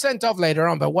 He was sent off later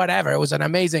on, but whatever. It was an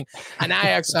amazing. And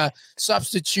Ajax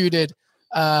substituted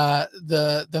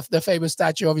the famous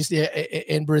statue, obviously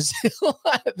in Brazil,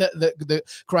 the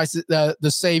Christ,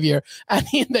 the Savior, and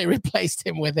they replaced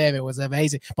him with him. It was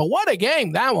amazing. But what a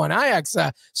game that one! Ajax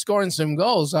scoring some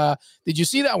goals. Did you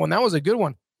see that one? That was a good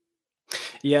one.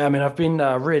 Yeah, I mean, I've been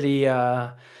really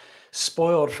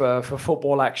spoiled for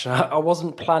football action. I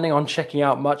wasn't planning on checking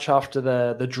out much after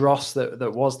the dross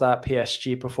that was that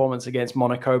PSG performance against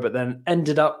Monaco, but then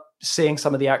ended up seeing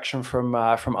some of the action from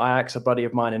Ajax. A buddy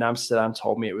of mine in Amsterdam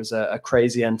told me it was a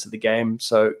crazy end to the game.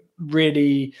 So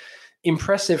really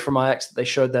impressive from Ajax that they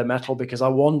showed their mettle, because I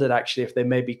wondered actually if they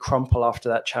maybe crumple after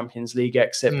that Champions League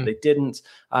exit, but they didn't.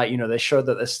 They showed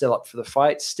that they're still up for the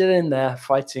fight, still in there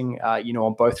fighting,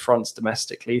 on both fronts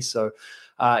domestically. So,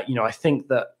 I think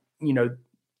that,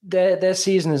 their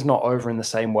season is not over in the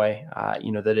same way,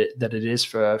 that it is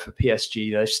for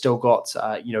PSG. They've still got,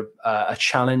 a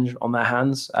challenge on their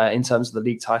hands in terms of the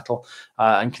league title,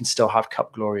 and can still have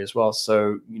cup glory as well.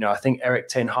 So, I think Erik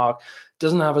ten Hag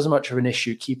doesn't have as much of an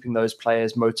issue keeping those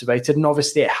players motivated. And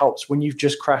obviously it helps when you've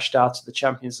just crashed out of the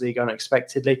Champions League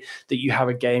unexpectedly, that you have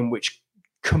a game which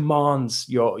commands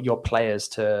your players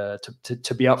to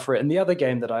be up for it. And the other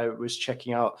game that I was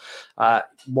checking out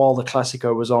while the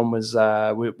Clasico was on was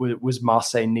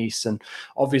Marseille-Nice, and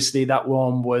obviously that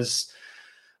one was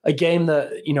a game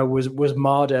that was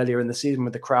marred earlier in the season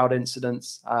with the crowd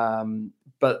incidents.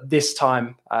 But this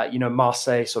time,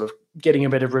 Marseille sort of getting a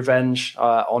bit of revenge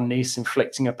on Nice,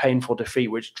 inflicting a painful defeat,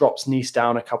 which drops Nice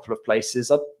down a couple of places.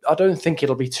 I don't think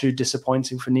it'll be too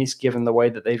disappointing for Nice, given the way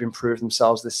that they've improved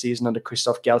themselves this season under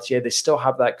Christophe Galtier. They still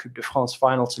have that Coupe de France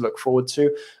final to look forward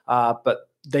to, but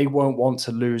they won't want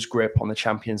to lose grip on the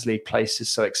Champions League places.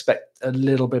 So expect a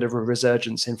little bit of a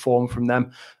resurgence in form from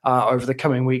them over the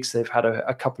coming weeks. They've had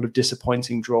a couple of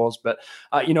disappointing draws, but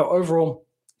overall,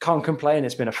 can't complain.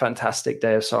 It's been a fantastic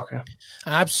day of soccer.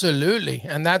 Absolutely.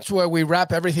 And that's where we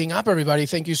wrap everything up, everybody.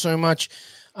 Thank you so much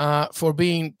for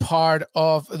being part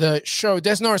of the show.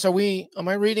 Des Norris, am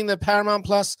I reading the Paramount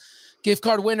Plus gift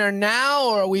card winner now,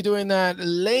 or are we doing that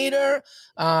later?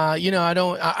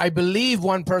 I believe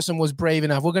one person was brave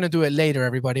enough. We're going to do it later,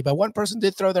 everybody. But one person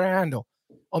did throw their handle.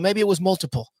 or maybe it was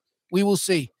multiple. We will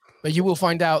see, but you will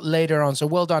find out later on. So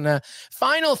well done.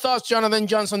 Final thoughts, Jonathan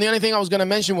Johnson. The only thing I was going to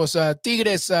mention was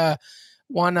Tigres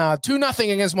won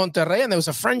 2-0 against Monterrey, and there was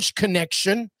a French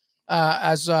connection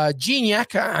as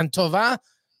Gignac and Thauvin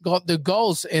got the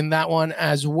goals in that one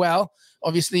as well.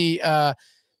 Obviously,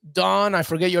 Don, I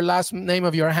forget your last name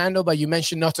of your handle, but you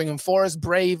mentioned Nottingham Forest.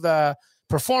 Brave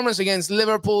performance against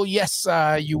Liverpool. Yes,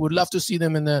 you would love to see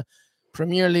them in the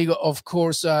Premier League. Of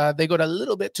course, they got a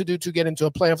little bit to do to get into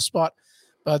a playoff spot,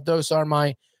 but those are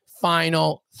my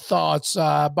final thoughts.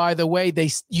 By the way,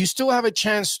 you still have a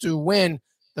chance to win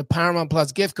the Paramount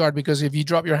Plus gift card, because if you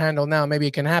drop your handle now, maybe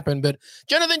it can happen. But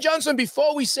Jonathan Johnson,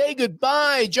 before we say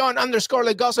goodbye,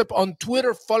 John_LeGossip on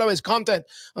Twitter. Follow his content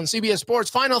on CBS Sports.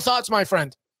 Final thoughts, my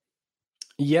friend.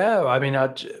 Yeah, I mean,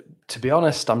 to be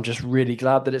honest, I'm just really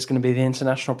glad that it's going to be the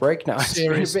international break now.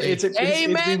 Seriously.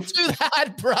 Amen to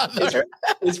that, brother.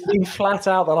 It's been flat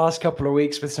out the last couple of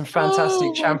weeks with some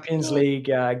fantastic Champions League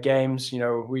games. You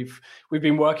know, we've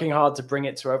been working hard to bring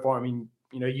it to everyone. I mean,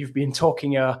 you know, you've been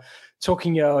talking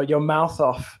your mouth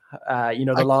off,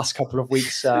 the last couple of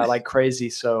weeks like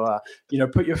crazy. So,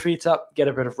 put your feet up, get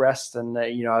a bit of rest. And,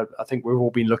 I think we've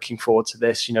all been looking forward to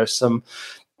this,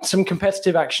 some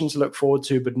competitive action to look forward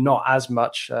to, but not as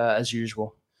much as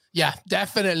usual. Yeah,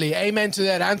 definitely. Amen to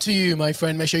that. And to you, my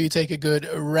friend. Make sure you take a good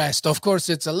rest. Of course,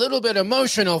 it's a little bit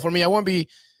emotional for me. I won't be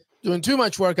doing too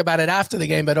much work about it after the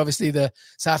game, but obviously the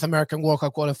South American World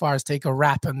Cup qualifiers take a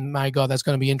wrap, and my God, that's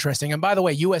going to be interesting. And by the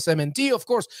way, USMNT, of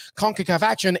course, CONCACAF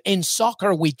action in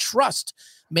soccer we trust.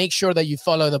 Make sure that you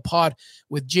follow the pod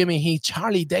with Jimmy Heath,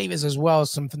 Charlie Davis as well.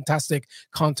 Some fantastic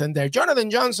content there. Jonathan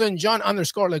Johnson,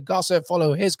 John_LeGossip.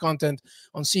 Follow his content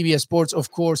on CBS Sports, of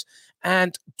course,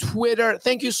 and Twitter.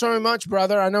 Thank you so much,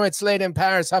 brother. I know it's late in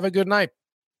Paris. Have a good night.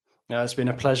 No, it's been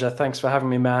a pleasure. Thanks for having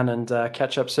me, man, and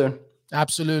catch up soon.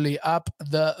 Absolutely. Up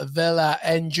the villa.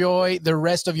 Enjoy the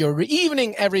rest of your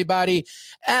evening, everybody.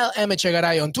 LM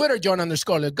Echegaray on Twitter,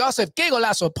 John_LeGossip, Que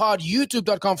Golazo Pod,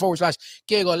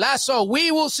 youtube.com/Que Golazo.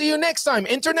 We will see you next time.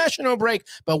 International break,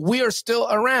 but we are still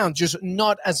around, just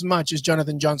not as much as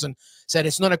Jonathan Johnson said.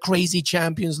 It's not a crazy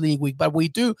Champions League week, but we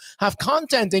do have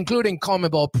content, including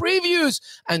CONMEBOL previews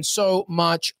and so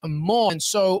much more.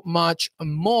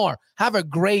 Have a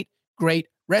great, great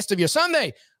rest of your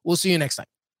Sunday. We'll see you next time.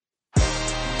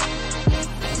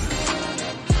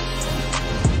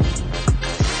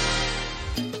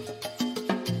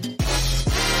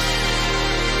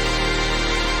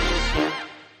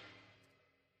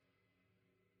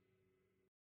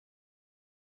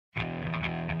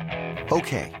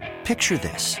 Okay, picture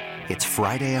this. It's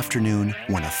Friday afternoon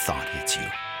when a thought hits you.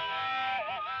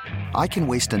 I can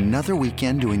waste another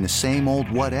weekend doing the same old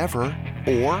whatever,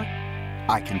 or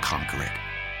I can conquer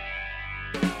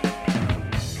it.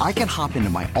 I can hop into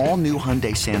my all-new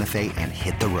Hyundai Santa Fe and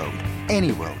hit the road.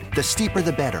 Any road. The steeper,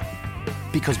 the better.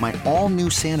 Because my all-new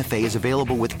Santa Fe is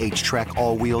available with H-Track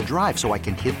all-wheel drive, so I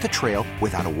can hit the trail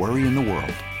without a worry in the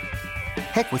world.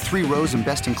 Heck, with 3 rows and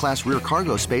best-in-class rear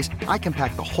cargo space, I can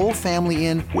pack the whole family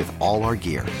in with all our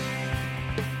gear.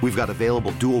 We've got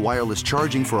available dual wireless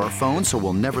charging for our phones, so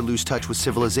we'll never lose touch with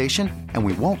civilization, and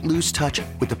we won't lose touch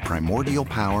with the primordial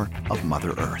power of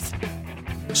Mother Earth.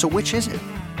 So which is it?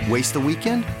 Waste the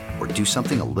weekend or do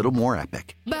something a little more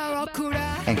epic?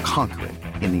 And conquer it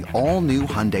in the all-new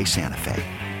Hyundai Santa Fe.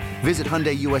 Visit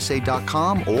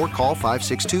HyundaiUSA.com or call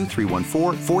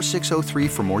 562-314-4603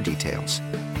 for more details.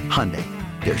 Hyundai,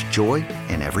 there's joy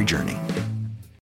in every journey.